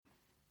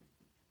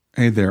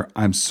Hey there,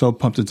 I'm so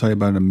pumped to tell you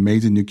about an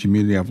amazing new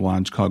community I've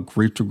launched called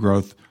Grief to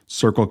Growth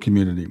Circle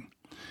Community.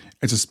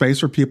 It's a space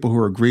for people who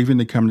are grieving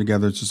to come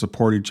together to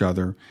support each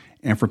other,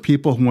 and for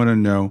people who want to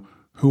know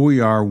who we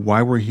are,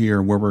 why we're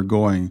here, where we're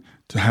going,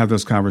 to have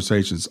those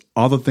conversations,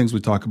 all the things we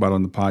talk about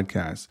on the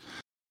podcast.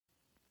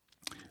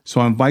 So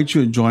I invite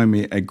you to join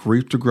me at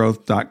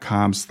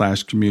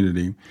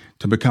grieftogrowth.com/community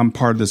to become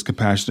part of this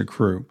compassionate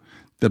crew.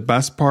 The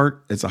best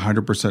part, it's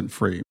 100%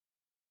 free.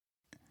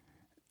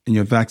 And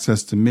you have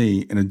access to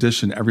me in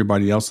addition to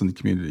everybody else in the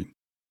community.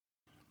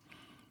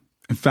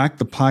 In fact,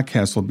 the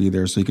podcast will be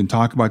there so you can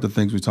talk about the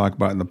things we talk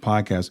about in the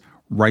podcast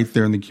right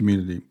there in the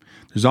community.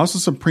 There's also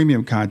some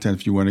premium content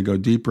if you want to go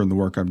deeper in the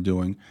work I'm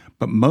doing,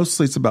 but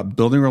mostly it's about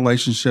building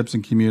relationships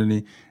and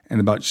community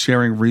and about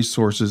sharing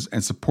resources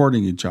and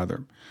supporting each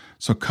other.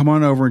 So come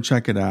on over and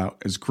check it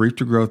out. It's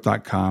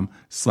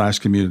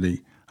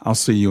grieftogrowth.com/community. I'll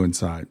see you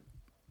inside.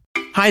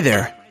 Hi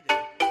there.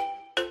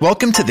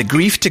 Welcome to the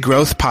Grief to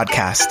Growth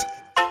podcast.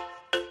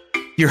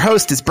 Your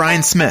host is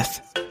Brian Smith,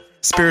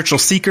 spiritual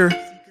seeker,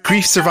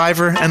 grief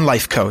survivor, and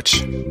life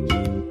coach.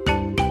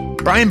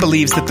 Brian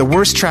believes that the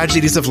worst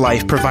tragedies of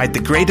life provide the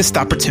greatest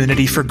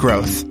opportunity for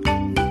growth.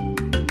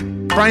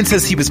 Brian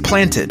says he was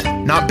planted,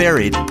 not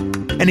buried,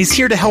 and he's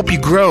here to help you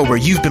grow where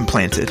you've been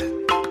planted.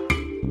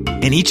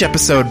 In each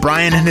episode,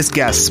 Brian and his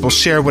guests will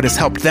share what has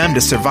helped them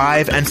to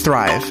survive and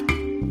thrive.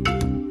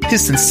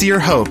 His sincere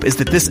hope is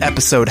that this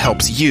episode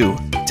helps you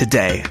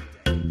today.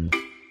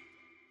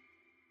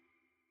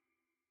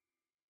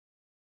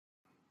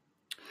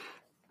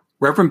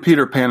 Reverend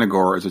Peter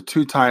Panagore is a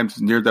 2-time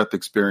near-death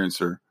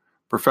experiencer,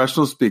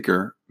 professional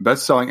speaker,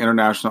 best-selling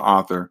international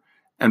author,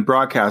 and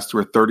broadcaster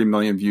with 30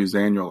 million views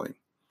annually.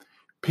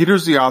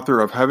 Peter's the author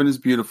of Heaven is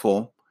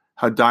Beautiful,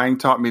 How Dying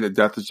Taught Me That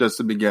Death is Just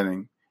the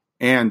Beginning,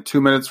 and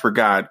 2 Minutes for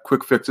God,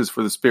 Quick Fixes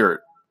for the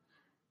Spirit.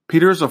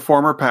 Peter is a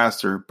former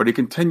pastor, but he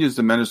continues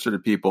to minister to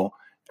people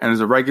and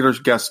is a regular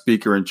guest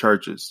speaker in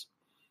churches.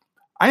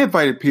 I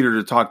invited Peter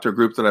to talk to a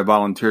group that I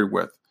volunteered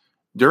with.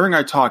 During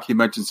our talk, he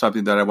mentioned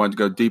something that I wanted to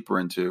go deeper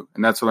into,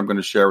 and that's what I'm going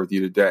to share with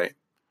you today.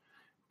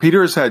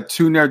 Peter has had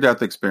 2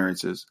 near-death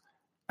experiences.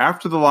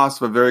 After the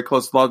loss of a very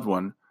close loved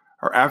one,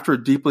 or after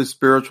a deeply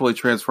spiritually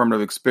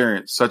transformative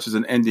experience, such as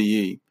an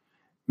NDE,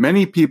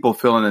 many people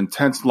feel an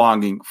intense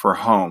longing for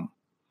home.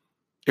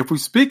 If we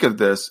speak of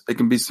this, it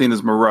can be seen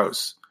as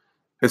morose.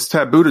 It's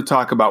taboo to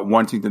talk about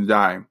wanting to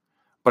die,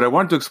 but I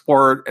wanted to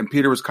explore it, and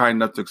Peter was kind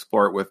enough to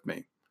explore it with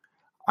me.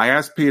 I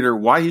asked Peter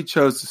why he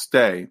chose to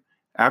stay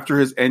after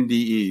his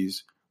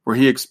NDEs, where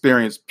he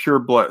experienced pure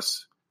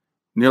bliss.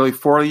 Nearly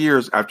 40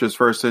 years after his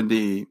first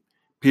NDE,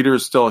 Peter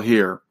is still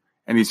here,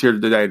 and he's here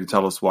today to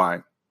tell us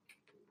why.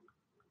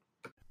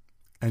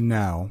 And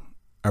now,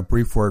 a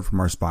brief word from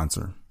our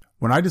sponsor.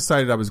 When I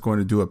decided I was going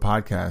to do a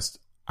podcast,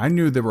 I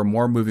knew there were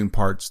more moving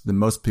parts than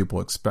most people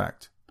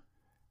expect.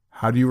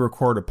 How do you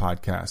record a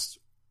podcast?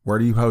 Where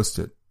do you host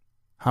it?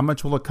 How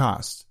much will it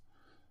cost?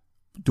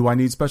 Do I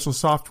need special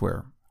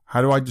software?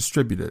 How do I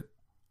distribute it?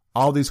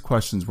 All these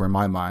questions were in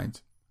my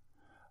mind.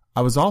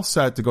 I was all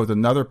set to go with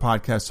another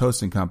podcast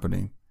hosting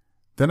company.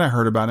 Then I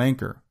heard about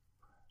Anchor.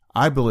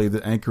 I believe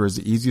that Anchor is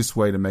the easiest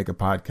way to make a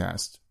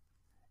podcast.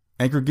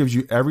 Anchor gives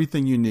you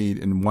everything you need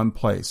in one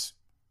place.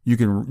 You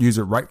can use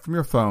it right from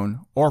your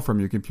phone or from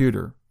your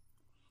computer.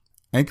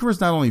 Anchor is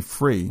not only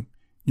free,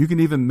 you can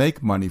even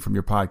make money from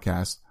your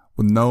podcast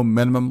with no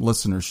minimum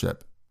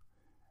listenership.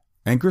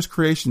 Anchor's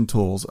creation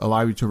tools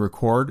allow you to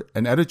record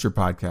and edit your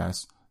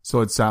podcast so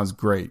it sounds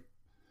great.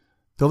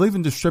 They'll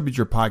even distribute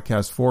your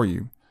podcast for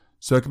you,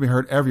 so it can be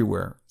heard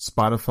everywhere: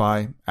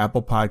 Spotify,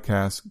 Apple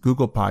Podcasts,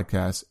 Google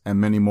Podcasts,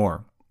 and many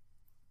more.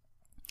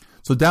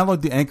 So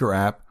download the Anchor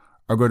app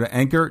or go to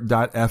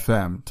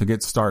anchor.fm to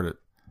get started.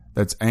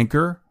 That's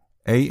Anchor,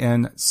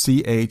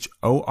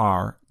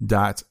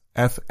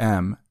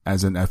 ANCHOR.FM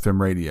as in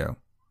FM radio.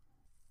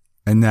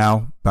 And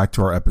now, back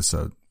to our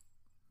episode.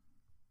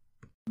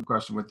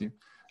 Question with you.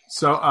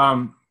 So,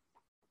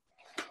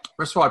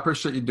 first of all, I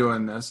appreciate you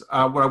doing this.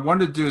 What I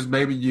wanted to do is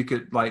maybe you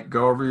could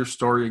go over your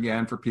story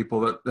again for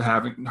people that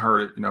haven't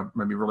heard it,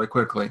 maybe really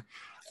quickly.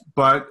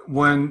 But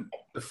when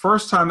the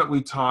first time that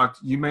we talked,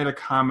 you made a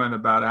comment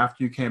about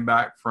after you came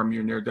back from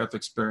your near-death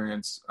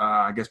experience,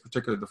 I guess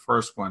particularly the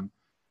first one,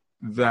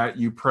 that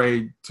you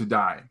prayed to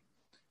die.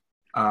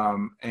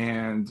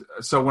 And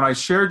so when I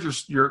shared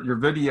your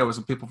video with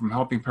some people from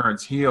Helping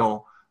Parents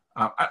Heal,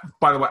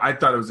 by the way, I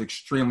thought it was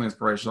extremely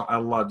inspirational. I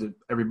loved it.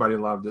 Everybody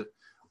loved it.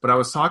 But I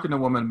was talking to a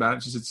woman about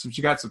it. She said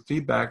she got some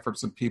feedback from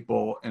some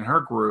people in her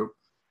group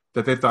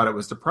that they thought it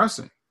was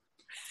depressing.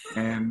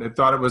 And they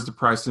thought it was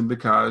depressing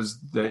because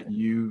that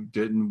you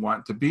didn't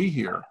want to be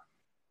here.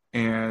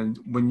 And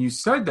when you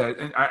said that,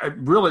 and it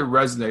really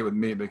resonated with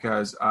me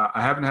because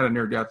I haven't had a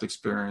near-death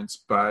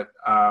experience, but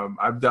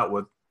I've dealt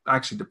with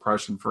actually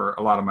depression for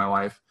a lot of my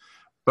life.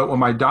 But when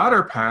my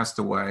daughter passed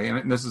away,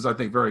 and this is, I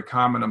think, very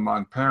common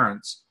among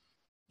parents,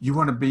 you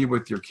want to be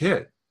with your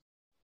kid.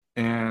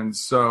 And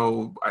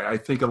so I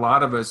think a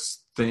lot of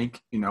us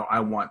think, I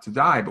want to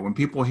die. But when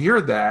people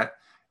hear that,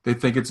 They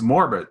think it's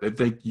morbid. They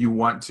think you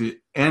want to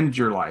end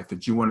your life,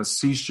 that you want to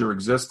cease your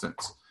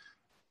existence.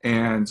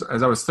 And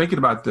as I was thinking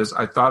about this,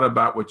 I thought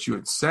about what you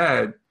had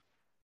said,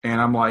 and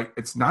I'm like,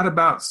 it's not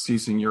about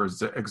ceasing your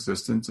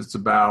existence. It's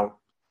about,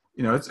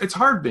 it's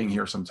hard being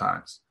here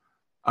sometimes.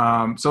 So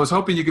I was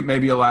hoping you could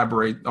maybe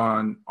elaborate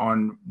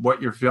on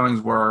what your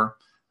feelings were,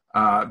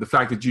 the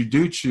fact that you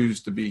do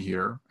choose to be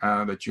here,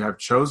 that you have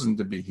chosen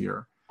to be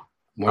here.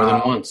 More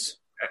than once.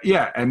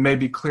 Yeah, and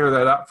maybe clear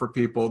that up for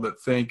people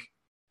that think,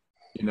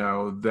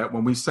 that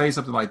when we say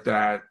something like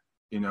that,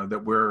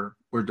 that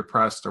we're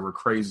depressed or we're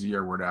crazy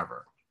or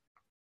whatever.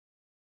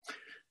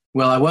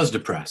 Well, I was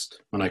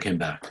depressed when I came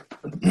back.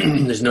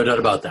 There's no doubt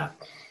about that.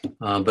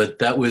 But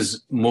that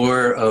was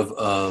more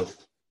of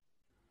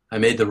I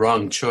made the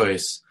wrong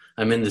choice.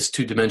 I'm in this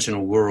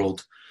two-dimensional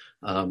world.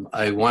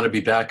 I want to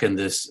be back in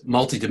this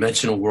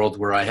multi-dimensional world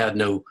where I had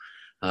no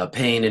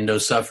pain and no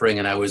suffering,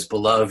 and I was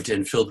beloved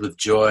and filled with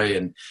joy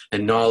and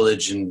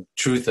knowledge and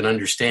truth and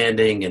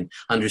understanding, and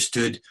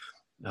understood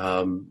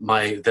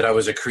that I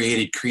was a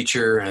created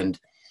creature, and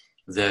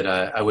that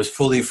I was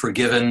fully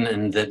forgiven,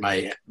 and that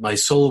my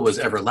soul was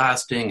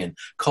everlasting and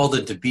called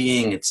into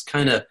being. It's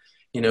kind of,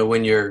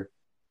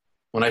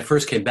 when I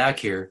first came back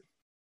here,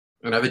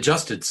 and I've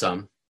adjusted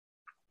some,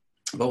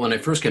 but when I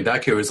first came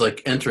back here, it was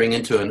like entering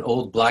into an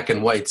old black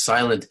and white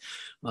silent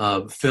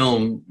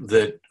film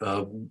that,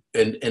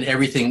 and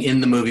everything in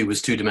the movie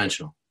was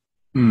two-dimensional.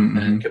 Mm-hmm.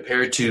 And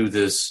compared to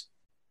this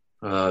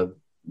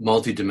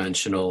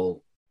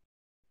multi-dimensional,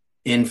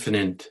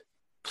 infinite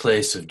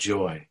place of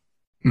joy.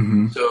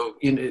 Mm-hmm. So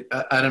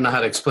I don't know how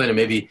to explain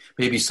it.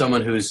 Maybe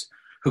someone who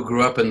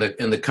grew up in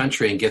the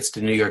country and gets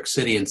to New York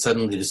City and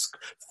suddenly just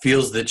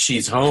feels that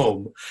she's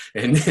home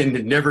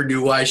and never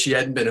knew why she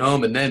hadn't been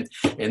home, and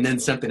then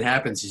something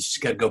happens. She's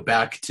got to go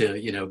back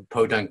to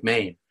Podunk,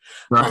 Maine.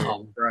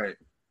 Right. Right.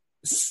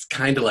 It's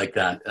kind of like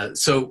that.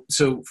 So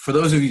for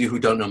those of you who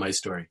don't know my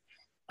story,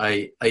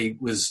 I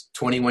was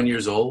 21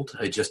 years old.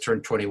 I just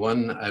turned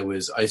 21. I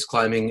was ice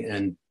climbing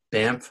in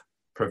Banff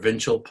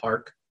Provincial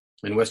Park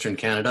in Western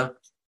Canada.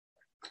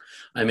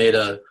 I made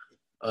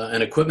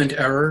an equipment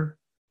error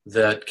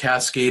that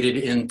cascaded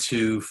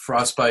into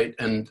frostbite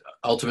and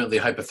ultimately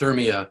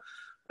hypothermia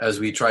as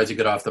we tried to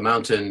get off the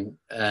mountain.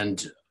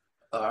 And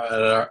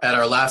at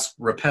our last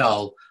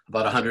rappel,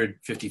 about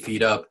 150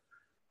 feet up,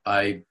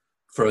 I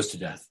froze to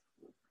death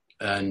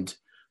and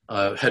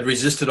had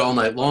resisted all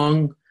night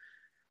long,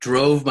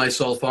 drove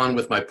myself on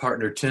with my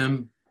partner,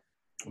 Tim,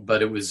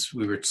 but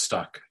we were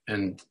stuck.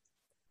 And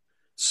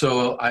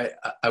so I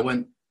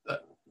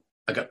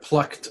got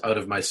plucked out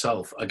of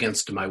myself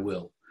against my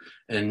will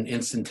and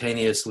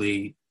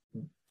instantaneously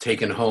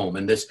taken home.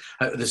 And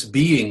this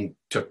being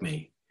took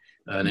me,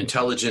 an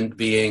intelligent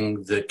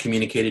being that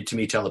communicated to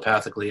me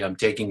telepathically, "I'm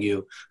taking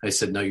you." I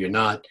said, "No, you're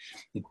not."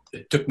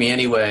 It took me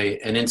anyway,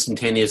 and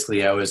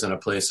instantaneously I was in a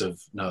place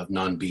of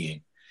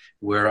non-being,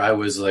 where I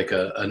was like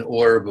an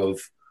orb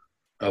of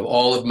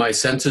all of my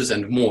senses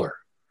and more.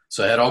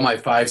 So I had all my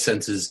 5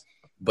 senses,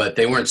 but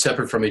they weren't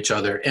separate from each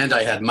other, and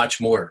I had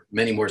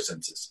many more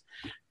senses.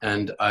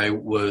 And I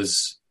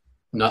was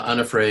not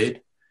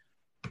unafraid.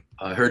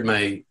 I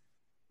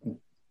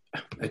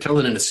tell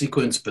it in a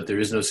sequence, but there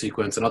is no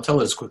sequence, and I'll tell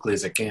it as quickly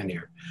as I can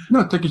here.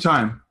 No, take your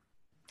time.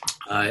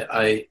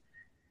 I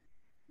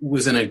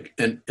was in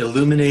an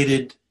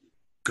illuminated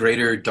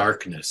greater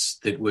darkness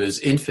that was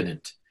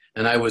infinite,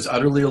 and I was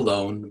utterly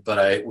alone, but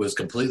I was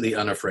completely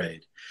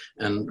unafraid.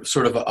 And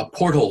sort of a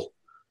portal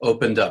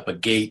opened up, a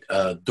gate,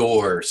 a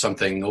door,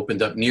 something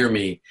opened up near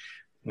me.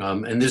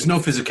 And there's no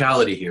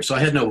physicality here. So I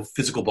had no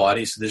physical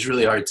body, so this is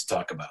really hard to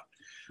talk about.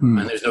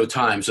 And there's no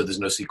time, so there's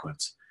no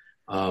sequence.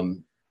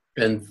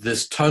 And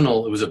this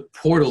tunnel, it was a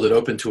portal that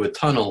opened to a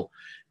tunnel,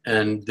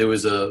 and there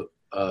was a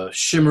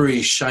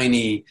shimmery,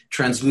 shiny,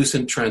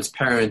 translucent,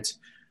 transparent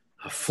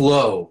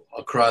flow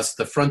across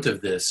the front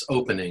of this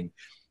opening.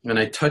 And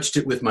I touched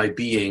it with my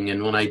being,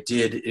 and when I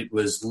did, it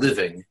was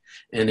living,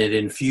 and it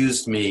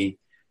infused me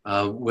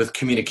with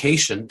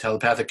communication,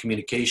 telepathic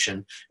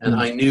communication, and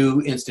I knew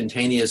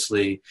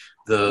instantaneously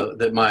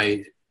that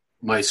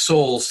my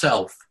soul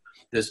self,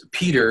 this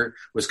Peter,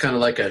 was kind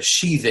of like a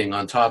sheathing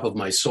on top of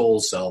my soul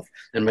self,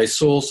 and my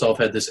soul self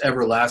had this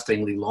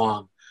everlastingly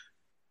long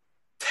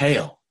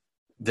tail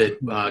that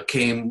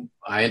came.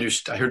 I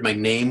heard my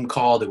name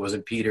called. It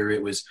wasn't Peter.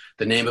 It was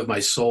the name of my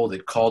soul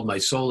that called my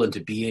soul into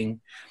being,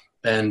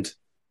 and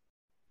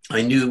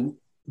I knew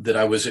that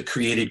I was a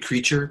created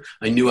creature.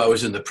 I knew I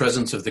was in the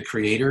presence of the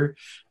Creator.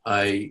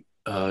 I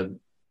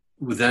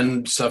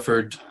then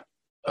suffered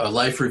a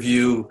life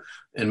review.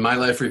 In my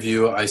life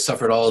review, I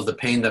suffered all of the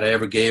pain that I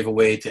ever gave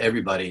away to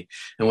everybody.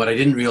 And what I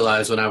didn't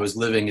realize when I was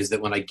living is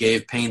that when I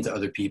gave pain to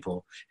other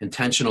people,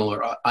 intentional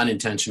or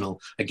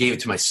unintentional, I gave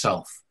it to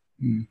myself.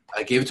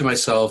 I gave it to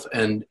myself,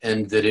 and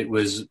that it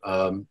was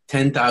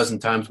 10,000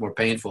 times more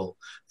painful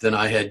than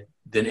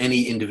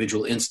any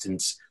individual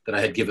instance that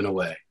I had given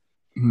away.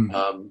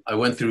 I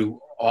went through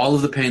all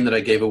of the pain that I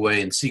gave away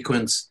in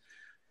sequence,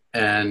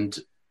 and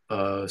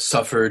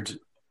suffered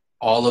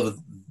all of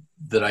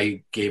that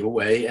I gave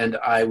away, and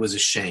I was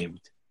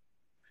ashamed.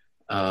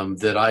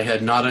 that I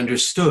had not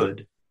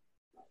understood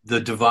the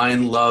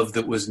divine love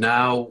that was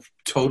now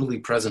totally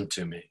present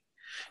to me.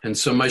 And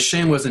so my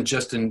shame wasn't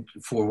just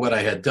for what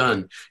I had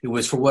done. It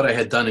was for what I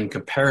had done in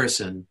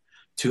comparison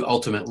to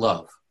ultimate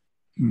love.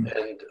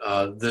 And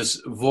this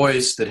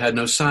voice that had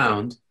no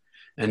sound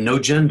and no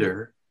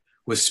gender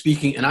was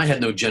speaking. And I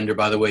had no gender,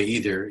 by the way,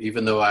 either,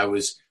 even though I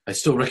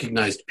still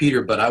recognized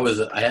Peter, but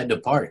I had no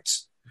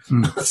parts.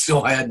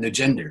 So I had no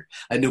gender.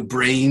 I had no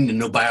brain and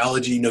no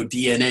biology, no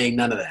DNA,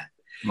 none of that.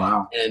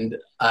 Wow. And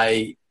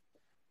I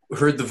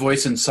heard the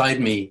voice inside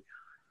me,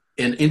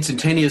 and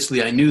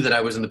instantaneously I knew that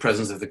I was in the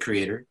presence of the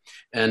Creator.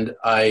 And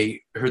I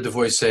heard the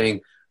voice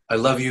saying, I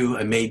love you,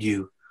 I made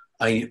you.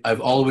 I've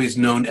always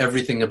known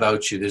everything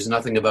about you. There's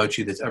nothing about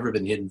you that's ever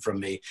been hidden from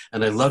me.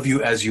 And I love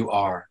you as you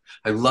are.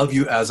 I love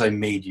you as I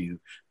made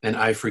you, and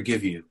I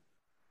forgive you.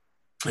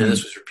 And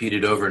this was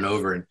repeated over and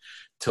over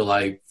until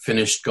I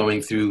finished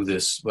going through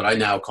this, what I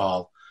now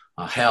call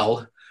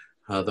hell,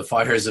 the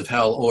fires of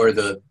hell, or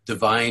the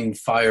divine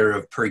fire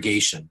of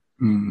purgation,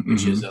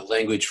 which is a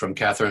language from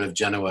Catherine of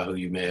Genoa, who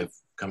you may have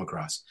come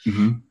across.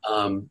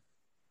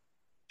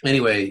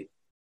 Anyway,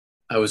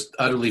 I was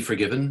utterly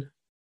forgiven,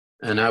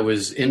 and I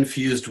was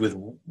infilled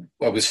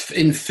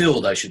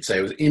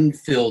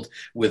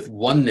with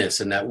oneness,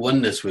 and that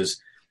oneness was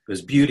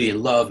beauty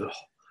and love,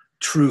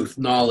 truth,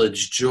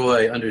 knowledge,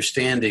 joy,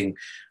 understanding,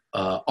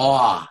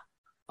 awe,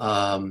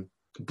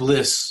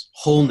 bliss,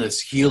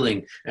 wholeness,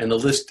 healing, and the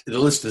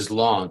list is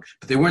long.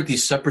 But they weren't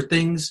these separate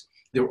things.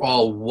 They were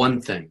all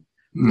one thing,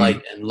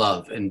 light and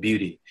love and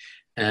beauty.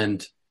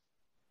 And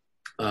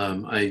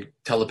I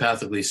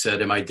telepathically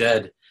said, am I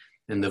dead?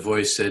 And the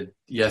voice said,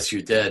 yes,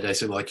 you're dead. I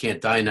said, well, I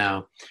can't die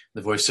now.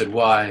 The voice said,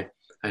 why?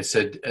 I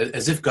said,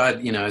 as if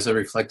God, as I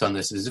reflect on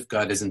this, as if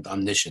God isn't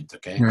omniscient,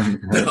 okay?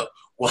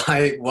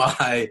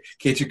 Why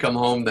can't you come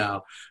home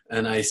now?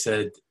 And I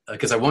said,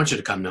 because I want you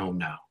to come home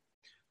now.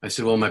 I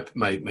said, well,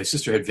 my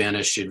sister had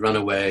vanished. She had run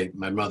away.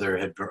 My mother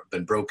had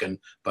been broken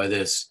by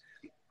this.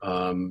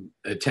 A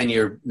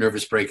 10-year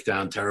nervous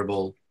breakdown,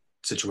 terrible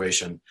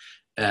situation.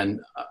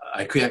 And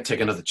I couldn't take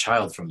another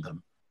child from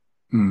them.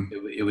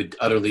 It would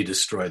utterly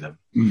destroy them.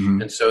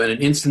 And so in an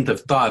instant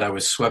of thought, I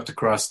was swept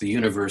across the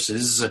universe,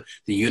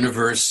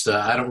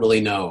 I don't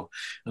really know.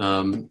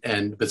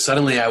 But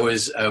suddenly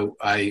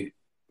I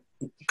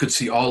could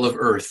see all of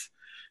Earth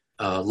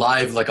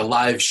live, like a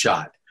live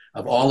shot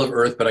of all of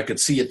Earth, but I could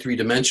see it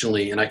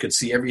three-dimensionally, and I could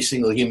see every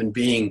single human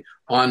being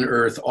on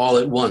Earth all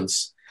at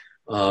once.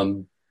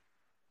 And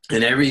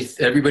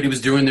everybody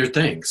was doing their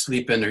thing,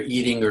 sleeping or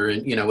eating or,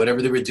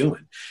 whatever they were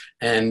doing.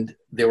 And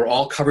they were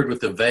all covered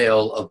with the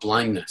veil of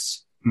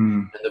blindness.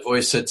 And the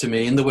voice said to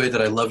me, in the way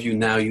that I love you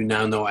now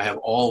know I have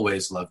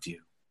always loved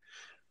you.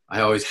 I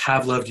always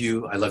have loved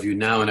you. I love you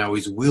now, and I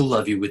always will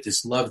love you with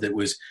this love that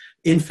was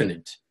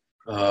infinite,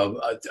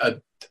 a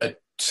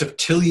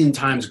septillion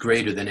times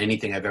greater than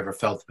anything I've ever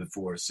felt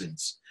before or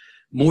since,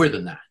 more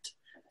than that.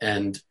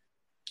 And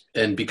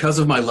because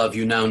of my love,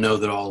 you now know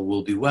that all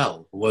will be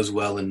well, was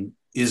well, and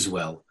is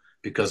well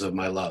because of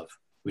my love,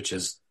 which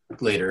is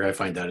later I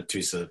find out a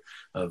Teresa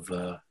of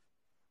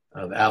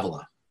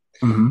Avila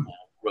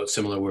wrote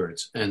similar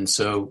words. And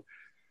so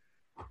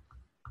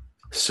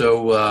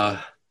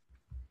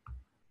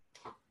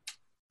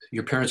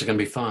your parents are going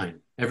to be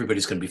fine.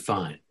 Everybody's going to be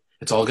fine.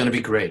 It's all going to be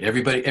great.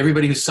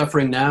 Everybody who's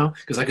suffering now,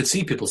 because I could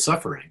see people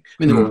suffering. I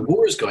mean, there were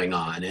wars going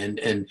on,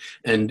 and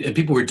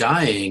people were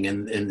dying,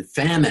 and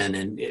famine,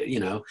 and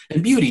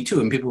and beauty too,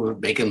 and people were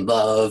making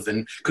love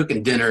and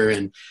cooking dinner,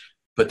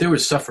 but there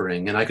was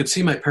suffering, and I could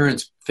see my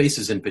parents'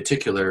 faces in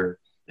particular,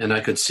 and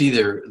I could see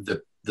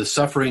the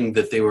suffering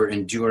that they were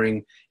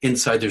enduring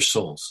inside their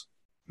souls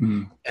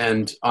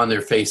and on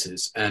their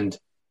faces, and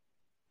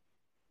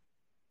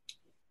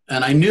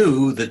I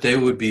knew that they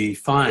would be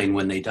fine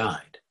when they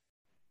died.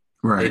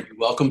 Right. They'd be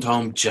welcomed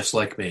home just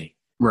like me.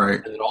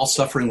 Right. And that all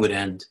suffering would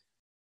end,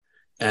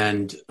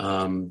 and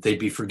they'd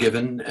be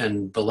forgiven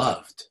and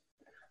beloved,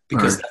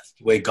 because that's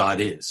the way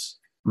God is.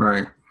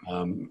 Right.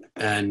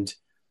 And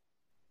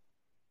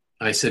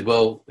I said,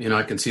 well,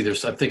 I can see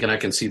I'm thinking I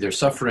can see their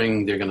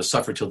suffering. They're going to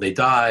suffer till they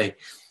die.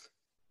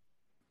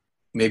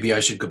 Maybe I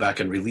should go back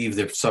and relieve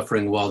their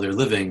suffering while they're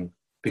living,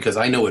 because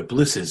I know what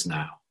bliss is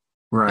now.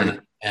 Right.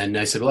 And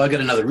I said, well, I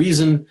got another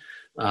reason.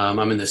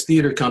 I'm in this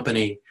theater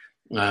company.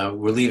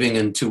 We're leaving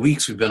in 2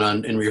 weeks. We've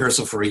been in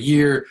rehearsal for a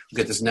year. We've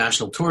got this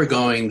national tour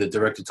going. The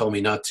director told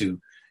me not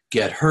to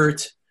get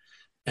hurt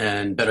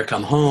and better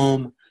come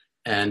home.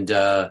 And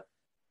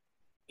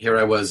here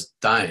I was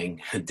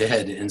dying,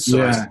 dead. And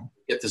so I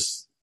get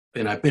this,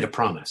 and I made a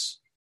promise.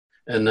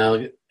 And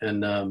now,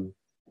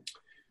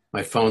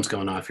 my phone's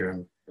going off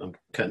here. I'm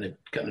cutting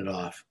it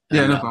off.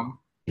 Yeah, no problem.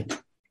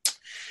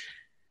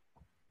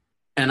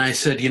 And I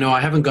said, I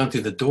haven't gone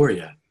through the door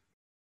yet,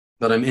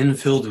 but I'm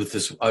infilled with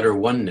this utter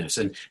oneness.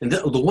 And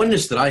the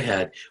oneness that I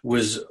had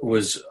was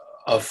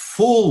a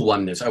full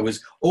oneness. I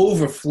was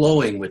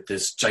overflowing with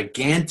this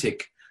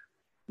gigantic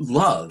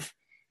love.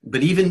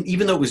 But even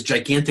though it was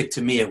gigantic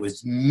to me, it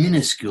was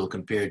minuscule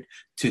compared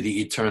to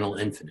the eternal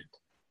infinite.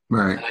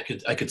 Right.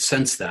 And I could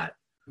sense that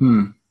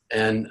And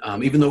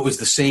even though it was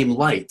the same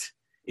light,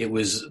 it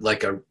was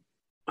like I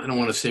don't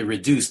want to say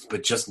reduced,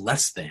 but just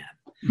less than.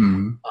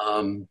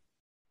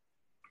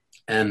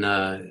 And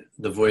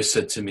the voice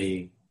said to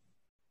me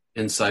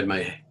inside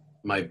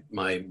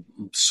my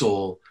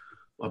soul,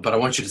 but I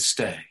want you to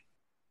stay.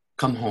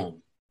 Come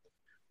home.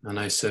 And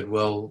I said,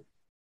 well,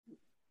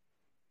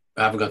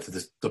 I haven't got to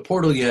the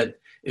portal yet.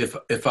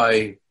 If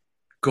I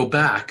go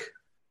back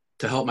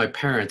to help my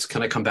parents,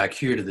 can I come back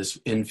here to this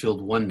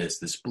infilled oneness,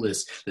 this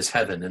bliss, this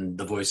heaven? And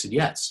the voice said,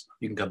 yes,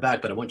 you can come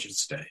back, but I want you to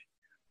stay.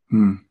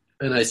 And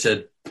I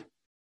said,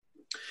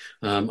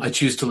 I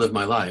choose to live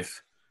my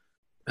life.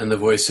 And the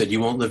voice said, you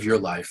won't live your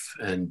life.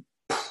 And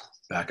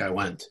back I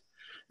went.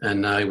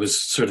 And I was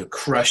sort of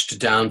crushed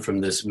down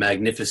from this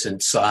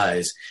magnificent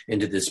size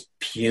into this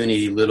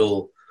puny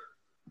little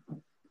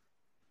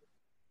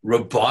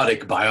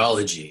robotic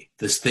biology,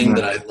 this thing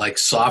that I like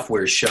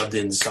software shoved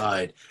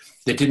inside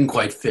that didn't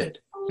quite fit.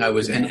 I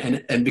was,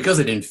 and because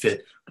it didn't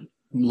fit,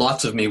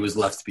 lots of me was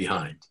left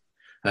behind.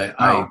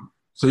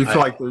 So you feel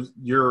like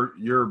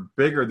you're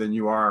bigger than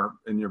you are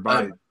in your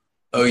body.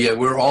 Oh yeah,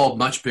 we're all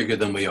much bigger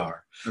than we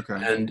are. Okay.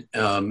 And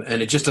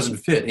it just doesn't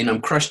fit. And I'm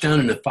crushed down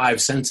into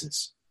 5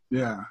 senses.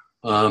 Yeah.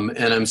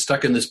 And I'm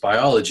stuck in this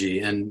biology,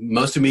 and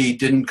most of me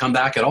didn't come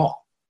back at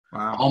all.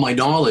 Wow. All my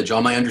knowledge,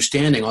 all my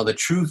understanding, all the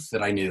truth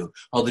that I knew,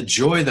 all the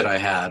joy that I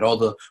had, all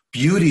the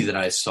beauty that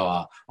I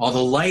saw, all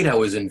the light I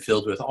was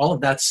infilled with, all of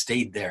that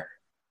stayed there.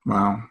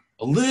 Wow.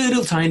 A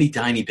little tiny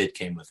bit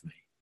came with me,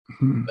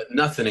 but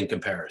nothing in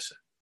comparison.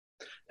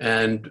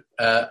 And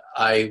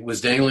I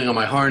was dangling on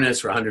my harness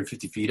for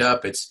 150 feet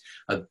up. It's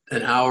an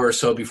hour or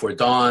so before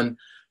dawn.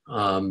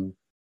 It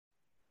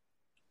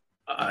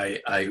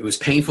was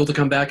painful to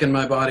come back in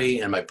my body,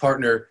 and my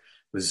partner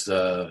was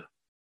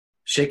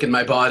shaking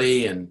my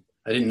body, and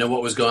I didn't know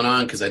what was going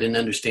on because I didn't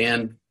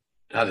understand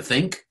how to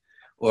think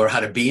or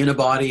how to be in a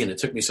body, and it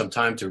took me some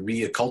time to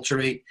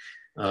reacculturate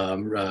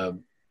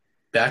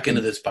back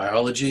into this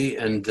biology,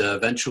 and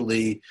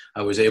eventually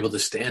I was able to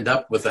stand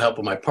up with the help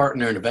of my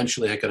partner, and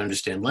eventually I could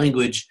understand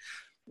language,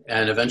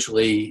 and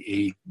eventually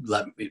he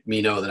let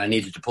me know that I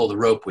needed to pull the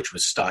rope, which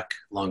was stuck,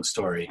 long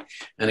story,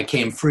 and it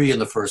came free in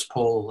the first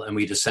pull, and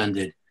we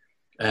descended,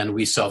 and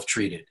we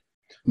self-treated.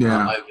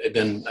 Yeah.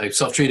 I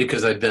self-treated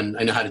because I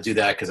know how to do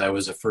that because I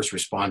was a first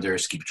responder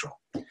ski patrol.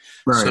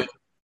 Right. So,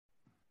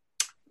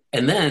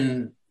 and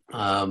then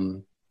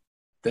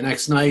the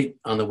next night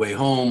on the way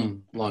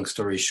home, long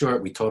story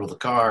short, we totaled the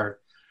car.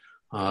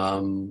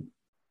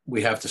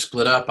 We have to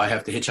split up. I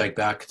have to hitchhike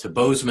back to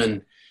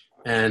Bozeman.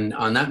 And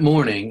on that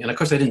morning, and of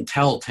course I didn't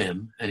tell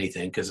Tim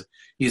anything because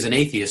he's an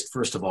atheist,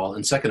 first of all.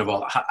 And second of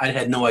all, I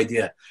had no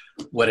idea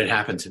what had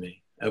happened to me.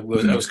 I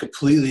was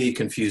completely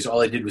confused. All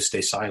I did was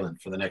stay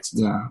silent for the next,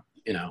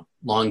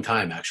 long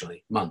time,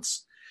 actually,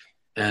 months.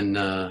 And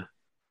I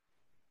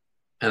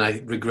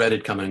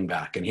regretted coming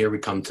back. And here we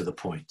come to the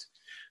point.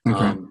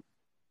 Okay.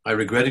 I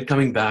regretted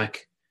coming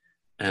back,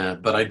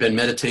 but I'd been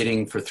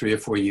meditating for 3 or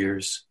 4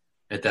 years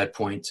at that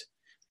point.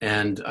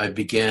 And I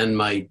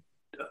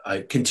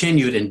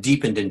continued and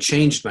deepened and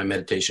changed my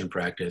meditation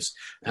practice.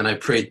 And I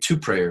prayed 2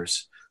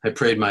 prayers. I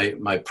prayed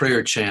my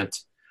prayer chant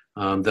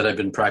that I've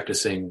been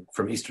practicing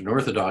from Eastern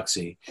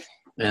Orthodoxy.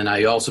 And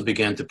I also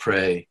began to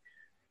pray,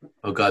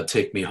 oh God,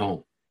 take me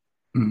home.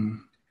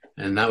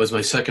 And that was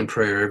my second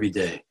prayer every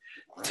day.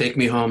 Take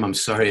me home. I'm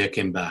sorry I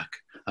came back.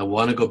 I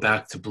want to go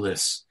back to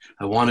bliss.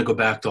 I want to go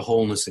back to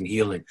wholeness and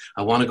healing.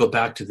 I want to go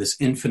back to this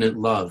infinite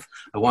love.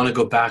 I want to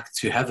go back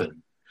to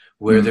heaven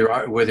where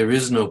there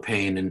is no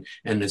pain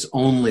and there's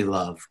only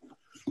love.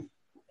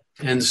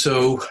 And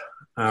so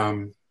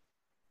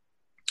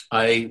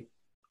I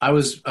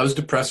was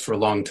depressed for a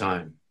long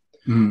time.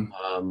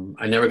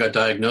 I never got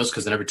diagnosed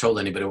because I never told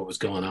anybody what was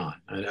going on.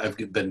 I've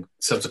been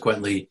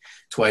subsequently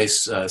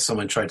twice.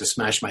 Someone tried to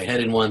smash my head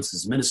in once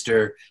as a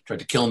minister, tried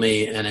to kill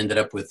me, and ended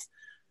up with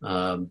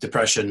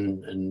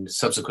depression. And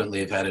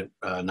subsequently, I've had it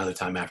another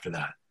time after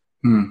that.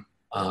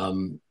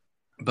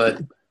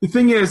 But the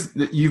thing is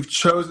that you've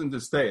chosen to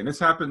stay, and this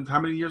happened how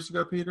many years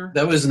ago, Peter?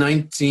 That was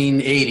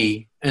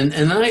 1980, and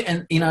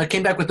I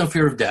came back with no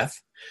fear of death.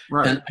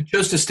 Right. And I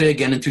chose to stay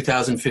again in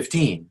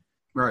 2015.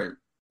 Right.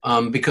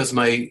 Because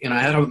I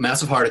had a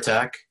massive heart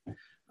attack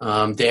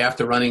day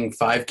after running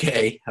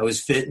 5K. I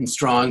was fit and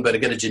strong, but I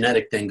got a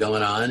genetic thing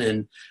going on,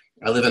 and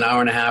I live an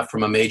hour and a half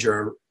from a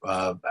major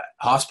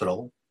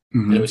hospital.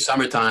 And it was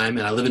summertime,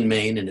 and I live in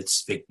Maine, and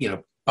it's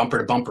bumper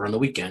to bumper on the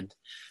weekend.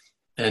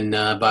 And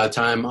by the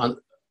time I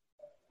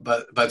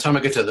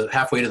get to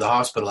halfway to the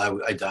hospital,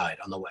 I died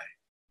on the way.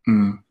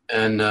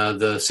 And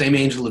the same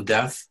angel of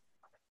death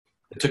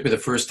that took me the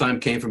first time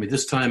came for me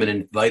this time and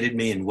invited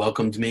me and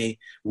welcomed me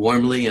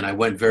warmly. And I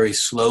went very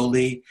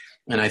slowly.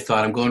 And I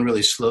thought, I'm going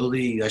really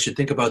slowly. I should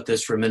think about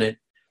this for a minute,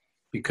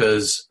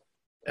 because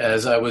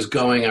as I was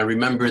going, I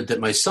remembered that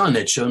my son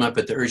had shown up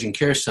at the urgent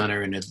care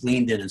center and had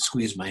leaned in and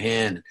squeezed my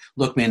hand and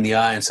looked me in the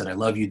eye and said, I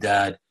love you,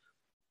 Dad.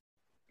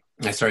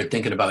 And I started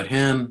thinking about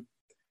him.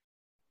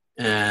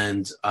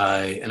 And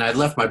I'd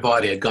left my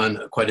body. I'd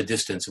gone quite a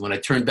distance. And when I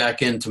turned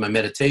back into my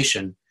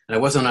meditation, And I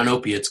wasn't on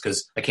opiates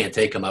because I can't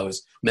take them. I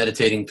was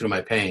meditating through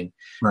my pain.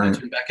 Right. I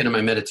turned back into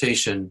my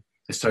meditation.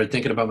 I started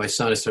thinking about my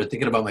son. I started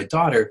thinking about my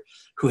daughter,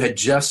 who had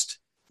just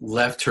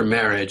left her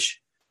marriage,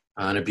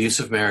 an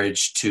abusive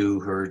marriage,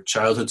 to her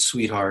childhood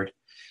sweetheart,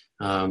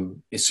 a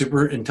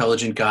super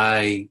intelligent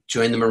guy,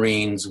 joined the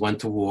Marines, went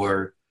to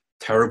war.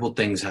 Terrible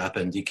things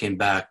happened. He came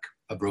back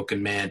a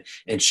broken man,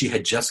 and she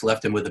had just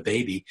left him with a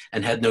baby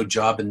and had no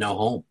job and no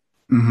home.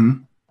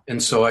 Mm-hmm.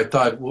 And so I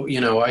thought, well,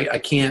 I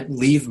can't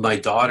leave my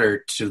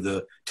daughter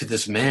to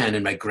this man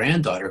and my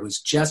granddaughter who's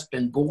just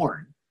been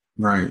born.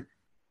 Right.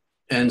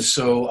 And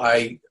so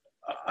I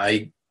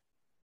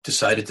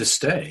decided to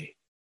stay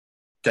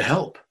to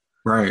help.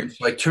 Right.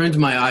 So I turned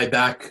my eye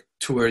back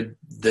toward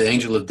the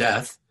angel of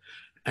death,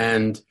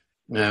 and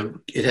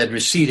it had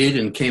receded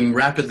and came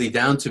rapidly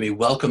down to me,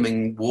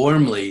 welcoming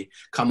warmly,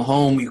 "Come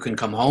home, you can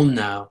come home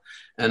now."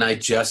 And I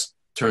just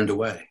turned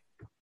away.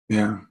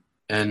 Yeah.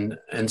 And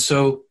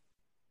so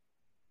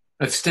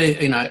I've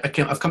stayed,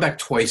 I've come back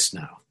twice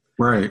now.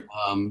 Right.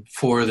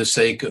 For the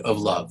sake of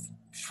love,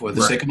 for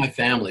the sake of my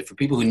family, for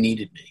people who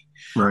needed me.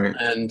 Right.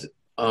 And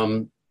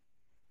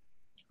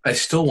I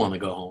still want to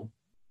go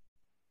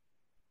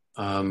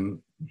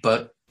home.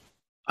 But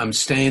I'm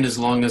staying as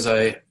long as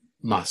I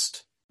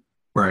must.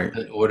 Right.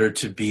 In order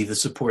to be the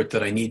support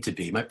that I need to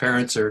be. My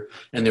parents are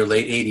in their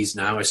late 80s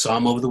now. I saw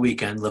them over the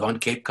weekend, live on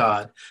Cape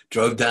Cod,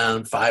 drove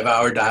down,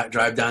 5-hour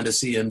drive down to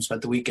see them,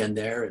 spent the weekend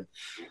there.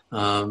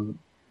 And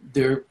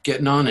they're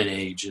getting on in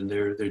age, and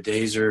their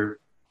days are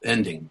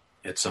ending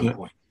at some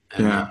point.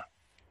 And,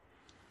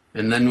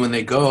 and then when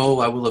they go,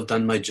 I will have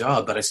done my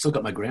job, but I still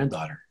got my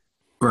granddaughter.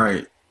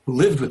 Right. Who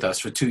lived with us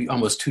for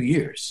almost 2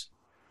 years.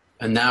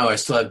 And now I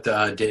still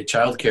have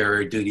child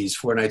care duties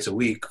 4 nights a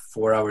week,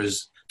 4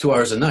 hours, 2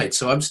 hours a night.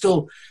 So I'm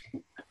still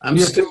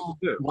wanting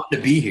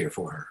to be here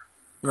for her.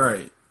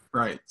 Right.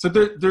 Right. So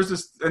there's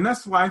this, and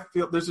that's why I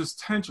feel there's this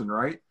tension,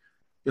 right?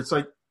 It's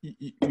like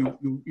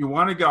you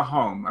want to go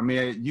home. I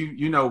mean,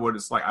 you know what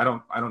it's like. I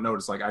don't know what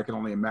it's like. I can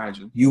only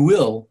imagine. You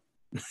will.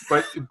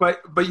 But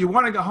you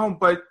want to go home,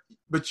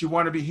 but you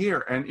want to be here.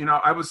 And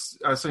I was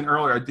saying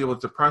earlier, I deal with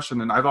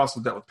depression, and I've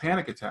also dealt with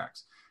panic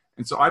attacks.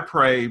 And so I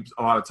pray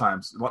a lot of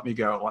times, let me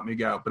go.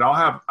 But I'll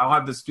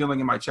have this feeling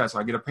in my chest.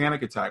 I get a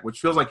panic attack, which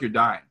feels like you're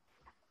dying.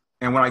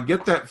 And when I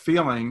get that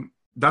feeling,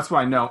 that's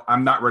when I know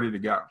I'm not ready to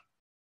go,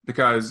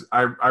 because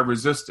I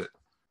resist it.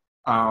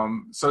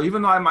 So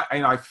even though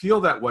I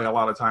feel that way a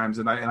lot of times,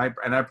 and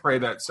I pray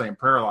that same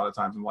prayer a lot of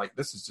times, I'm like,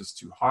 this is just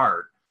too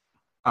hard.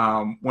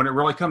 When it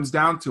really comes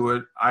down to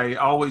it, I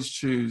always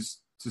choose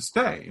to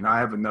stay. I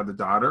have another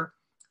daughter.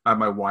 I have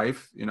my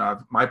wife.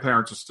 My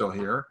parents are still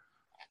here.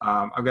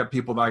 I've got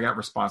people that I got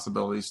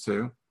responsibilities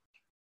to.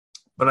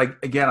 But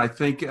I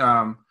think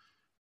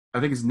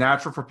it's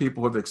natural for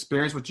people who have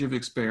experienced what you've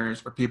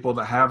experienced, or people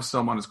that have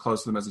someone as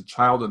close to them as a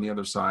child on the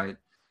other side,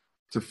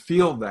 to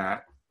feel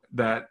that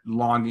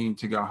longing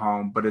to go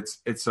home. But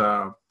it's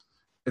a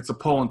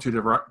pull in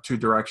two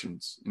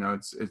directions.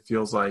 It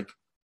feels like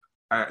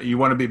you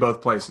want to be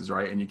both places,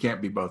 right? And you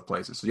can't be both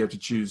places. So you have to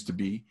choose to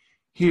be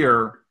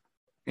here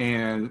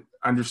and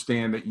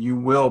understand that you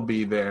will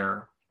be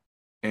there,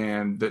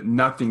 and that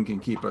nothing can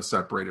keep us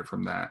separated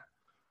from that.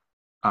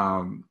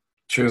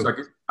 True. So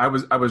I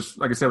was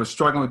like I said, I was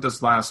struggling with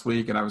this last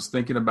week, and I was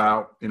thinking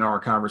about our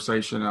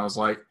conversation, and I was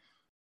like,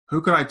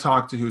 who can I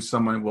talk to who's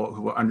someone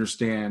who will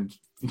understand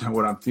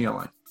what I'm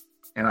feeling?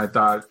 And I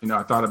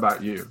thought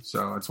about you,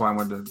 so that's why I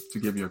wanted to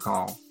give you a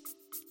call.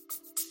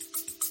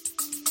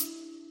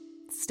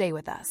 Stay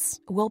with us.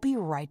 We'll be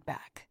right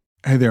back.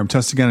 Hey there, I'm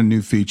testing out a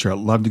new feature. I'd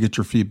love to get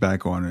your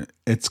feedback on it.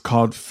 It's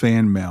called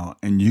Fan Mail,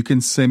 and you can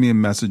send me a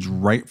message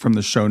right from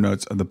the show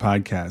notes of the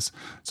podcast.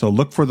 So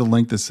look for the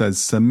link that says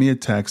send me a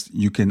text.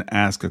 You can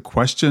ask a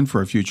question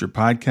for a future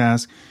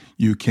podcast.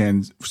 You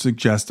can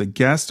suggest a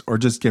guest, or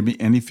just give me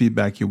any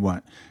feedback you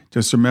want.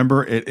 Just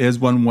remember, it is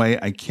one way.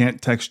 I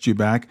can't text you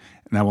back,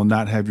 and I will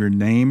not have your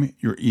name,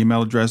 your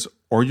email address,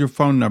 or your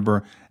phone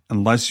number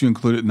unless you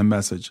include it in the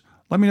message.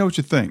 Let me know what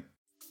you think.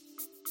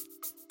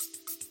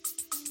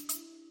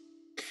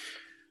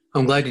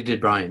 I'm glad you did,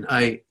 Brian.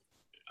 I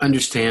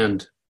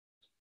understand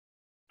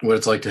what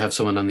it's like to have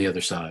someone on the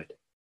other side.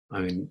 I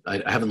mean,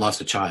 I haven't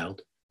lost a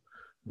child,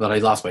 but I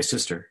lost my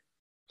sister.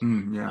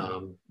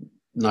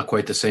 Not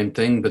quite the same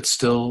thing, but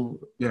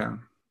still,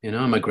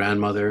 my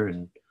grandmother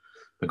and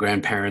my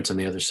grandparents on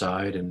the other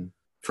side, and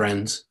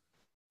friends.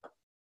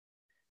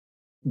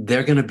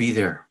 They're going to be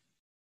there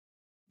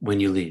when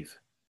you leave.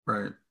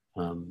 Right.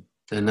 And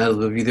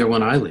they'll be there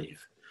when I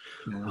leave.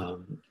 Yeah.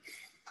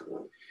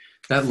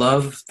 That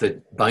love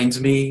that binds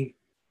me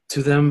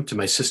to them, to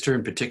my sister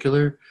in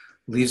particular,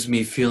 leaves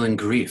me feeling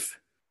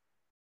grief.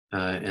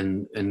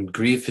 And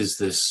grief is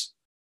this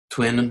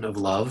twin of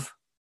love.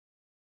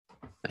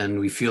 And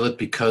we feel it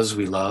because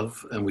we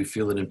love, and we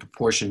feel it in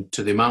proportion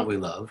to the amount we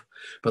love.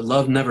 But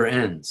love never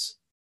ends.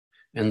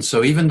 And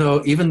so even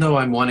though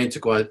I'm wanting to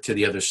go out to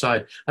the other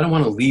side, I don't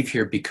want to leave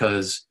here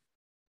because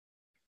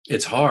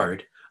it's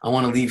hard. I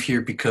want to leave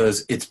here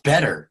because it's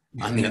better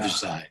on the other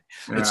side.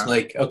 Yeah. It's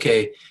like,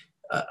 okay,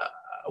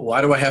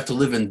 why do I have to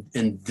live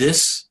in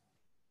this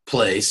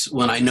place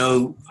when I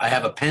know I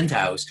have a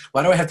penthouse?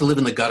 Why do I have to live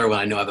in the gutter when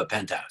I know I have a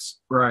penthouse?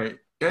 Right.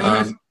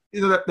 And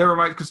that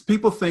reminds, because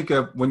people think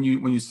of when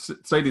you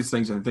say these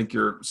things and think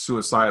you're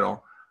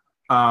suicidal,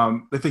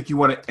 they think you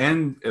want to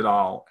end it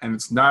all, and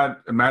it's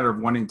not a matter of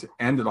wanting to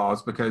end it all.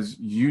 It's because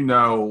you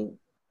know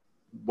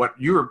what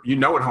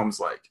home's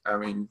like. I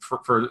mean,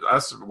 for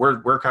us,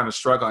 we're kind of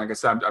struggling. Like I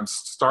said, I'm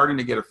starting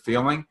to get a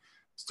feeling,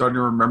 starting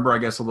to remember, I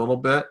guess, a little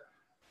bit,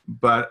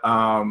 but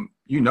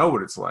you know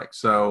what it's like.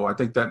 So I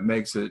think that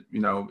makes it,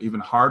 even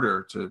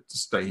harder to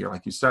stay here,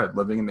 like you said,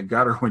 living in the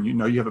gutter when you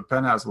know you have a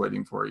penthouse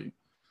waiting for you.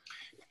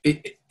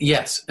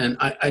 Yes, and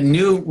I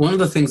knew one of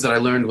the things that I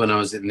learned when I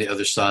was in the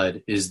other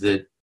side is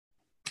that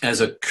as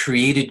a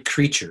created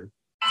creature,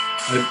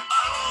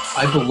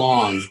 I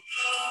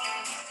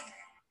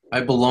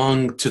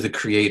belong to the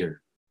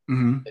Creator.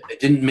 Mm-hmm. I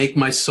didn't make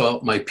my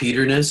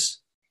Peterness,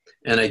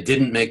 and I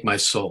didn't make my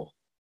soul.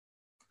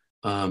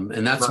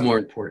 And that's more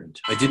important.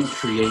 I didn't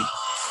create.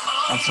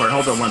 I'm sorry,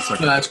 hold on one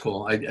second. No, that's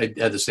cool. I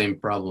had the same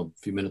problem a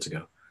few minutes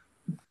ago.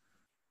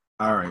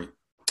 All right.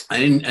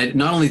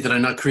 Not only did I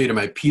not create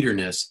my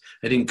Peterness,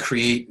 I didn't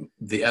create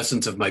the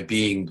essence of my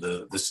being,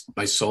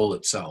 my soul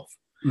itself.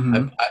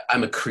 Mm-hmm.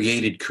 I'm a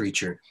created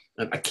creature.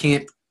 I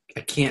can't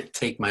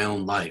take my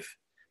own life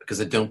because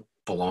it don't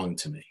belong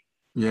to me.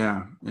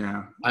 Yeah,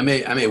 yeah. I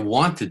may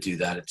want to do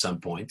that at some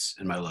points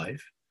in my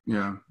life.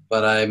 Yeah.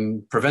 But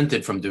I'm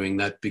prevented from doing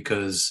that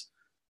because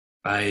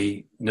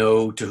I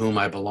know to whom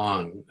I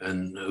belong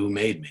and who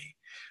made me.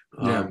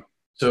 Yeah.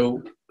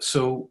 So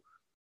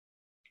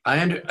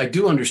I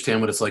do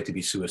understand what it's like to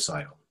be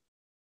suicidal.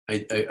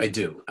 I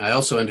do. I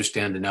also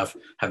understand enough,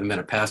 having been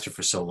a pastor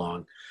for so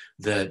long,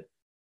 that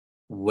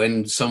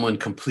when someone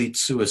completes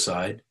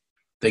suicide,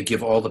 they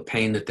give all the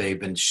pain that they've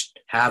been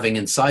having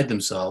inside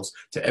themselves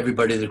to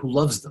everybody who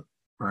loves them.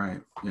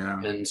 Right.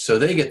 Yeah. And so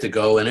they get to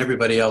go, and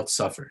everybody else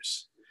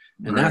suffers.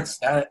 And right.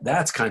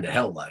 that's kind of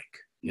hell-like,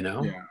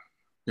 Yeah.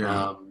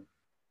 Yeah.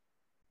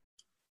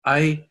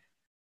 I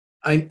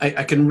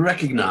can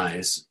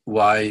recognize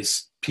why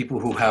people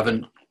who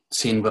haven't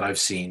seen what I've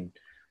seen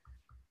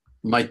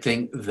might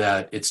think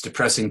that it's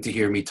depressing to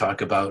hear me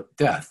talk about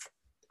death.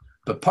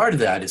 But part of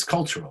that is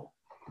cultural.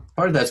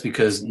 Part of that's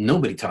because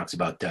nobody talks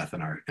about death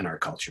in our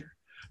culture.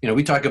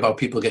 We talk about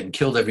people getting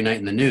killed every night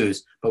in the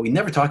news, but we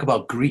never talk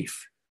about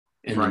grief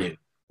in the news.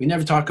 We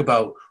never talk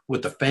about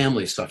what the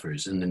family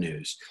suffers in the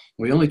news.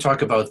 We only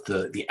talk about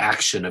the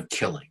action of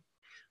killing,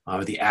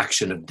 or the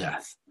action of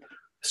death.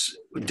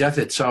 Death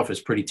itself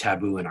is pretty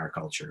taboo in our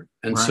culture.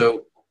 And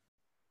so,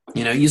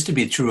 it used to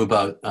be true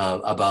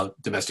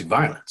about domestic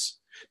violence.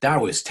 That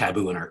was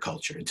taboo in our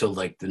culture until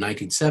like the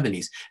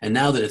 1970s. And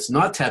now that it's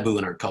not taboo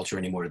in our culture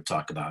anymore to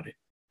talk about it,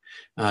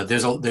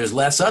 there's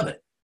less of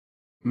it.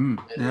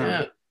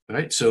 Yeah.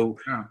 Right. So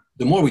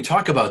the more we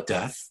talk about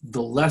death,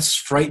 the less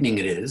frightening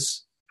it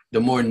is, the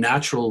more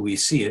natural we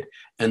see it,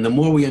 and the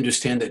more we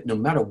understand that no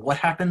matter what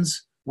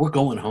happens, we're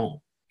going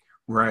home.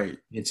 Right.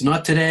 It's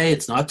not today,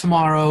 it's not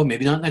tomorrow,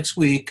 maybe not next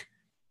week,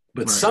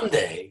 but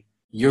someday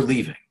you're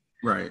leaving.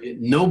 Right.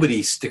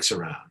 Nobody sticks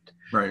around.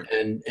 Right.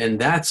 And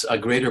that's a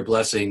greater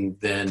blessing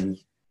than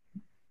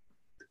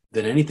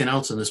anything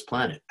else on this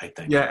planet, I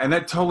think. Yeah, and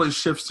that totally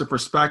shifts the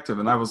perspective.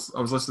 And I was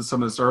listening to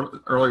some of this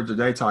earlier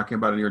today talking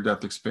about a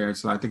near-death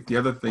experience. And I think the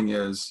other thing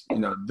is,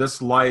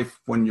 this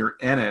life, when you're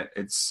in it,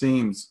 it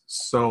seems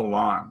so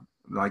long.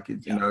 Like,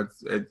 at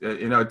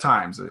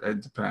times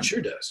it depends.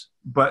 Sure does.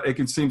 But it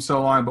can seem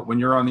so long. But when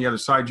you're on the other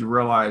side, you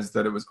realize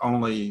that it was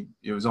only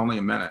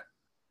a minute.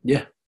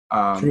 Yeah.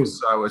 True.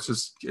 So it's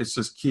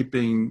just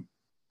keeping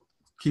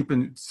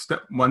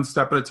one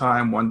step at a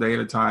time, one day at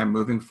a time,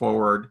 moving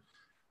forward,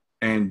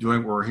 and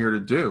doing what we're here to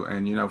do.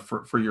 And,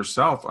 for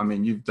yourself, I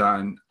mean, you've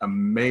done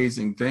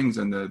amazing things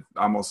in the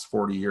almost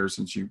 40 years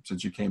since you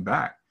came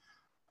back.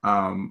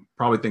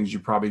 Probably things you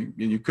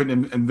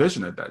couldn't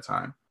envision at that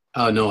time.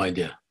 Oh, no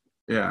idea.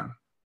 Yeah.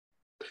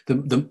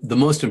 The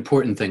most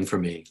important thing for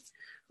me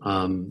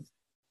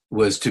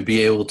was to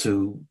be able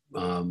to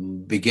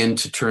begin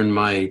to turn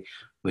my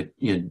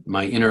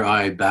inner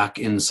eye back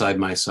inside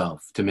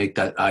myself, to make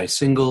that eye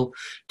single,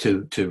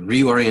 to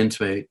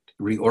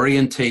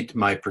reorientate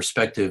my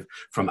perspective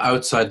from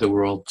outside the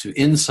world to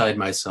inside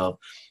myself,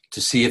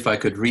 to see if I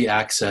could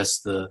re-access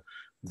the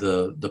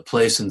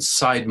place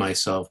inside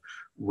myself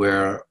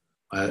where,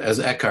 as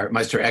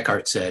Meister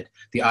Eckhart said,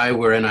 the eye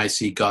wherein I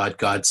see God,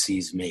 God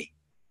sees me.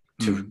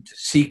 To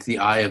seek the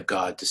eye of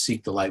God, to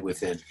seek the light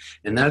within.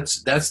 And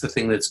that's the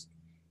thing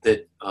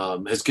that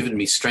has given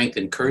me strength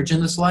and courage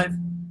in this life,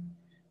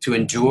 to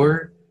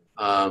endure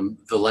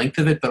the length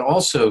of it, but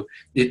also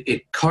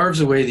it carves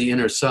away the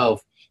inner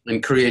self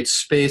and creates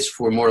space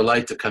for more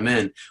light to come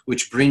in,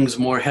 which brings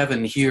more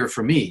heaven here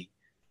for me,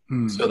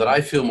 so that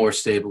I feel more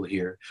stable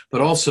here,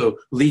 but also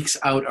leaks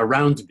out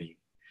around me.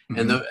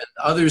 And the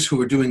others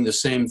who are doing the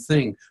same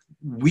thing,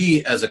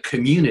 we as a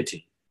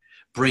community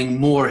bring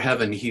more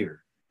heaven here.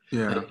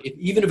 Yeah.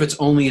 Even if it's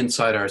only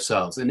inside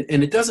ourselves. And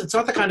it's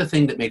not the kind of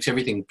thing that makes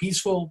everything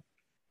peaceful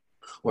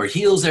or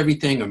heals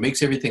everything or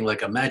makes everything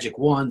like a magic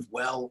wand.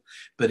 Well,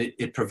 but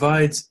it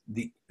provides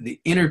the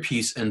inner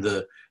peace and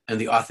the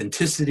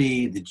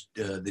authenticity,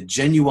 the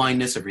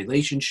genuineness of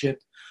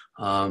relationship,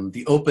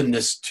 the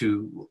openness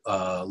to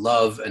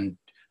love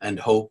and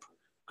hope,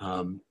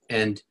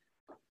 and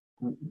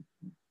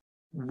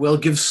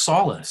gives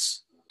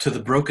solace to the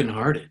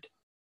brokenhearted.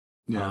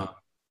 Yeah.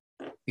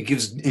 It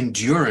gives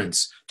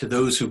endurance to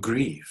those who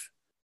grieve.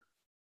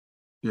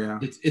 Yeah.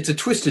 It's a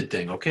twisted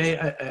thing, okay?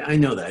 I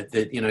know that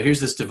here's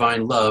this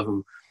divine love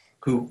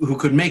who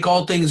could make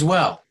all things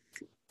well,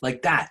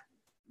 like that,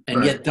 and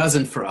right. yet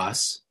doesn't for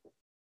us.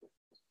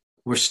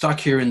 We're stuck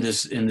here in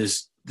this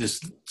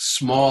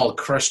small,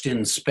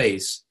 crushed-in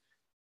space,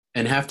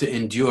 and have to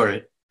endure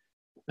it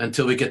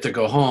until we get to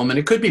go home. And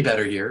it could be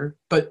better here,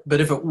 but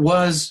if it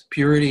was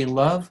purity and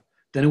love,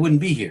 then it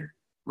wouldn't be here.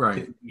 Right.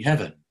 It would be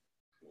heaven.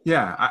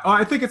 Yeah,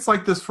 I think it's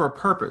like this for a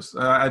purpose.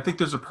 I think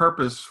there's a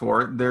purpose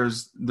for it.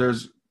 There's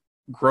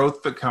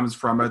growth that comes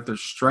from it.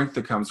 There's strength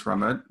that comes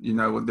from it. You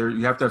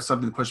have to have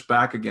something to push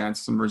back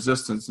against, some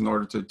resistance in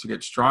order to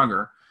get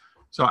stronger.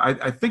 So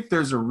I think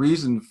there's a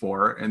reason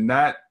for it, and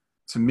that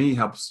to me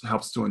helps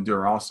to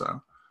endure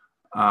also.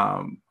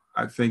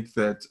 I think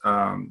that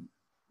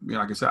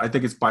like I said, I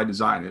think it's by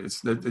design. It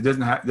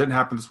didn't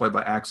happen this way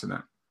by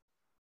accident.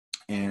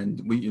 And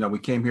we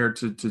came here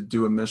to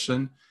do a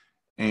mission.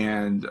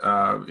 And,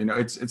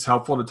 it's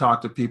helpful to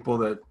talk to people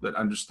that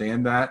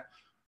understand that,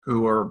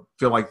 who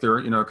feel like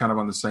they're, kind of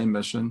on the same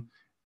mission.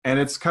 And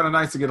it's kind of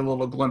nice to get a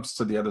little glimpse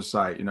to the other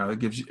side. It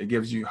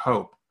gives you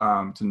hope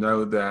to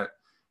know that,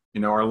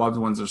 our loved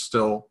ones are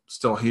still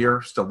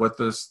here, still with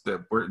us,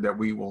 that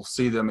we will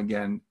see them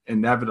again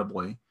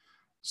inevitably.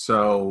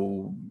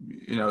 So,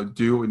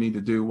 do what we need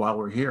to do while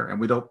we're here. And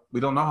we don't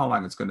know how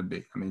long it's going to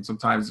be. I mean,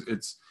 sometimes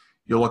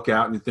you look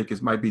out and you think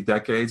it might be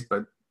decades,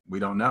 but we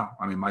don't know.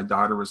 I mean, my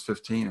daughter was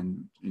 15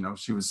 and,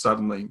 she was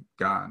suddenly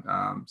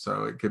gone.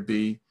 So it could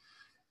be,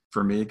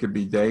 for me, it could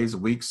be days,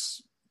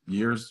 weeks,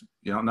 years,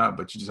 you don't know,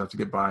 but you just have to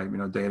get by,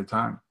 day at a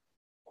time.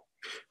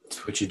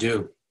 That's what you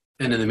do.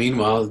 And in the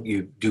meanwhile,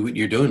 you do what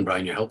you're doing,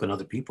 Brian. You're helping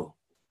other people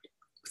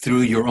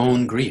through your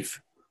own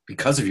grief,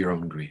 because of your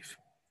own grief.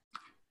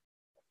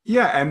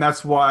 Yeah. And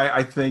that's why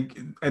I think,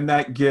 and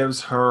that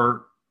gives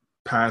her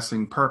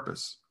passing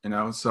purpose.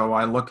 So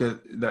I look at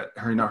that,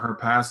 her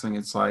passing,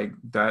 it's like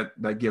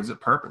that gives it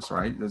purpose,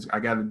 right? I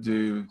got to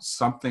do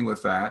something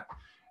with that,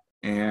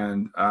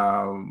 and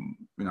trying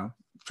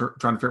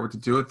to figure out what to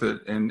do with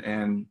it,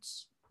 and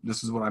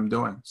this is what I'm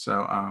doing.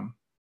 So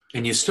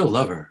and you still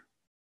love her?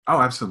 Oh,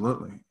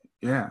 absolutely,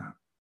 yeah.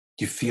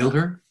 Do you feel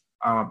her?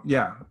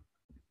 Yeah,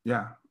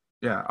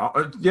 all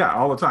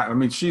the time. I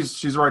mean,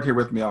 she's right here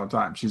with me all the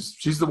time.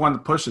 She's the one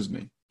that pushes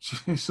me.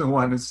 She's the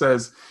one that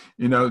says,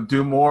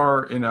 do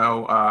more,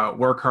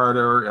 work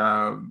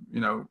harder,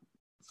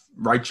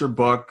 write your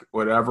book,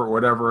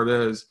 whatever it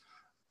is.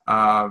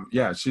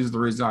 She's the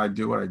reason I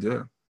do what I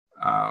do.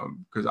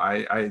 Because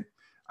I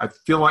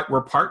feel like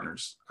we're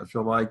partners. I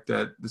feel like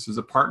that this is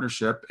a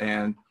partnership,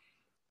 and,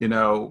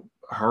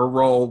 her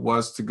role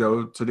was to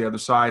go to the other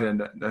side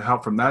and to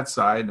help from that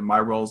side. And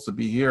my role is to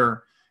be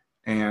here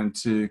and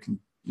to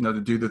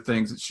do the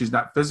things that she's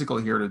not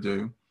physically here to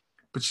do.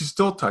 But she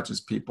still touches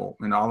people,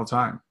 all the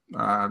time.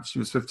 She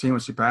was 15 when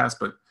she passed,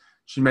 but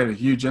she made a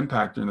huge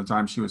impact during the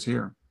time she was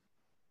here.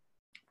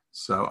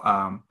 So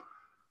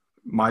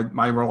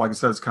my role, like I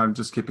said, is kind of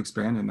just keep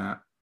expanding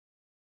that.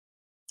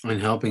 And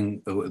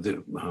helping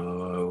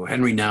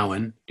Henry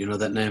Nouwen. Do you know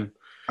that name?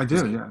 I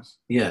do, yes.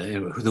 Yeah,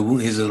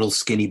 his little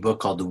skinny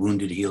book called The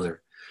Wounded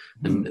Healer.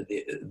 And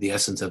the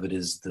essence of it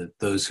is that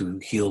those who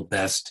heal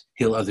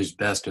others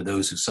best are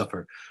those who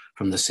suffer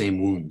from the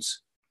same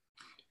wounds.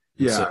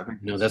 Yeah,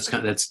 so,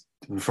 that's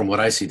from what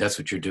I see, that's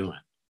what you're doing.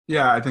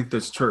 Yeah, I think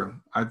that's true.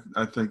 I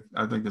think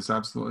that's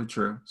absolutely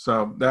true.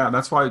 So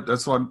that's what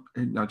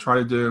I try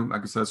to do.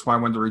 Like I said, that's why I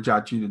wanted to reach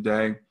out to you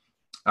today,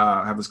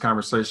 have this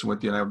conversation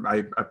with you. And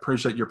I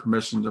appreciate your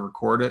permission to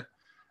record it,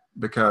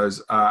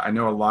 because I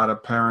know a lot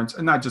of parents,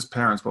 and not just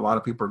parents, but a lot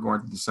of people are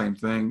going through the same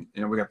thing.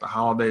 We got the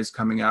holidays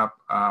coming up.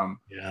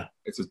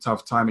 It's a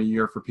tough time of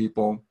year for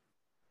people.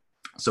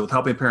 So with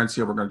Helping Parents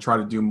Heal, we're going to try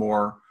to do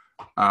more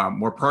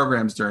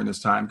programs during this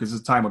time, because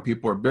it's a time when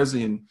people are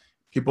busy and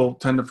people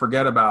tend to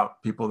forget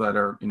about people that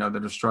are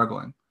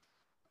struggling.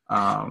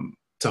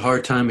 It's a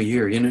hard time of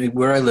year.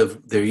 Where I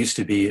live, there used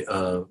to be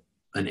an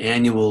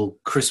annual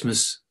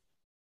Christmas,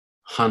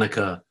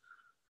 Hanukkah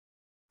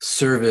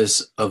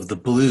service of the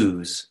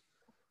blues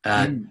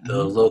at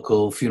the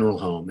local funeral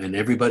home, and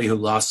everybody who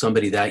lost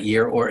somebody that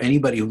year, or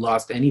anybody who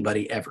lost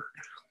anybody ever,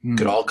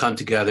 could all come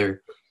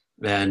together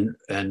and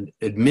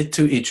admit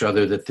to each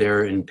other that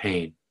they're in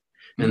pain.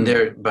 And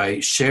thereby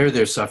share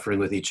their suffering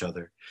with each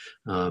other,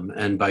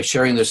 and by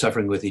sharing their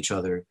suffering with each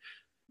other,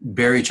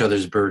 bear each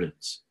other's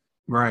burdens,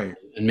 right?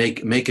 And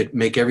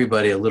make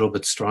everybody a little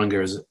bit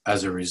stronger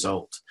as a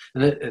result.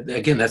 And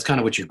again, that's kind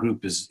of what your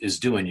group is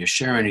doing. You're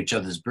sharing each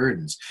other's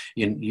burdens.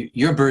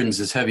 Your burden's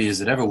as heavy as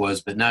it ever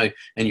was, but now,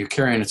 and you're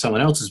carrying someone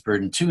else's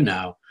burden too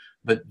now,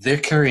 but they're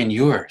carrying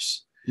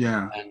yours.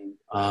 Yeah.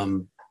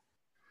 And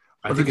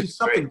I think there's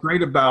something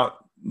great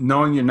about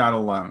knowing you're not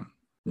alone.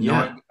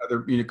 Yeah.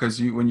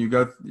 Because when you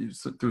go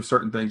through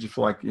certain things, you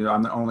feel like,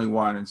 I'm the only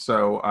one. And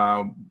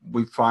so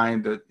we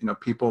find that,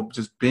 people,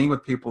 just being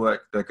with people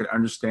that can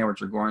understand what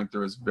you're going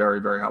through is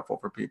very, very helpful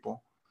for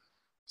people.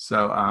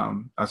 So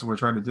that's what we're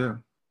trying to do.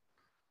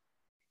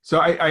 So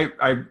I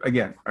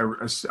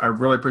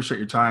really appreciate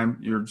your time.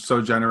 You're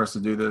so generous to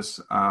do this.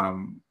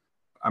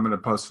 I'm going to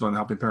post it on the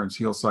Helping Parents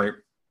Heal site,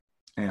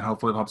 and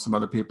hopefully it'll help some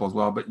other people as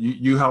well. But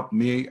you helped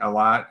me a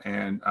lot,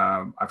 and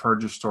I've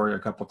heard your story a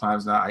couple of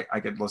times now. I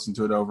get to listen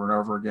to it over and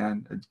over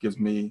again. It gives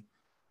me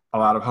a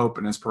lot of hope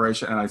and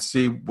inspiration, and I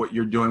see what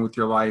you're doing with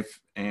your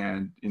life,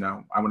 and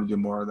I want to do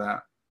more of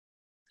that.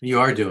 You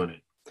are doing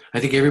it. I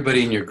think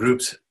everybody in your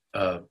groups,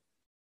 I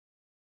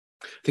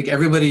think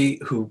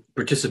everybody who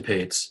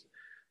participates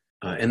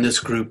in this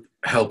group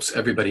helps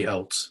everybody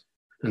else,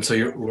 and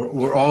so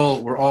we're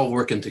all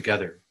working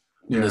together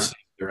in the same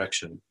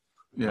direction.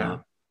 Yeah.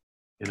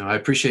 I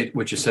appreciate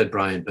what you said,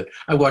 Brian, but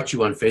I watch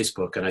you on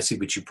Facebook and I see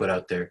what you put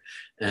out there.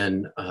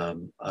 And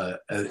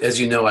as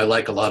you know, I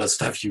like a lot of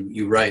stuff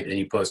you write and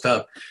you post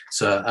up.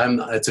 So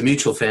it's a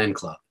mutual fan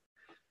club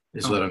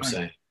is what I'm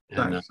saying.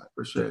 And, thanks. I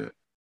appreciate it.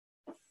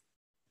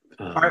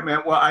 All right,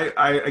 man. Well,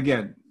 I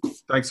again,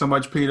 thanks so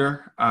much,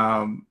 Peter.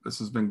 This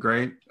has been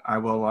great.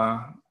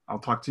 I'll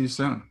talk to you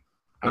soon.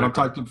 I don't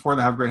talk to you before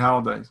then. Have great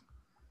holidays.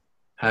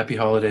 Happy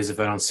holidays if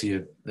I don't see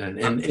you then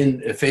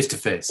in face to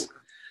face.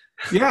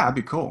 Yeah, that'd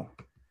be cool.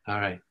 All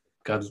right.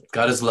 God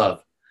is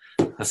love.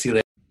 I'll see you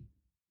later.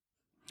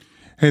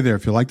 Hey there.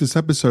 If you like this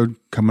episode,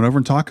 come on over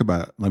and talk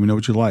about it. Let me know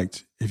what you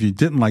liked. If you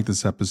didn't like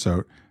this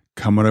episode,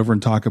 come on over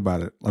and talk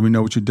about it. Let me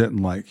know what you didn't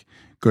like.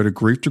 Go to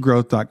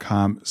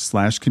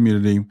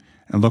grieftogrowth.com/community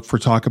and look for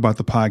Talk About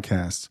the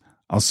Podcast.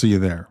 I'll see you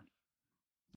there.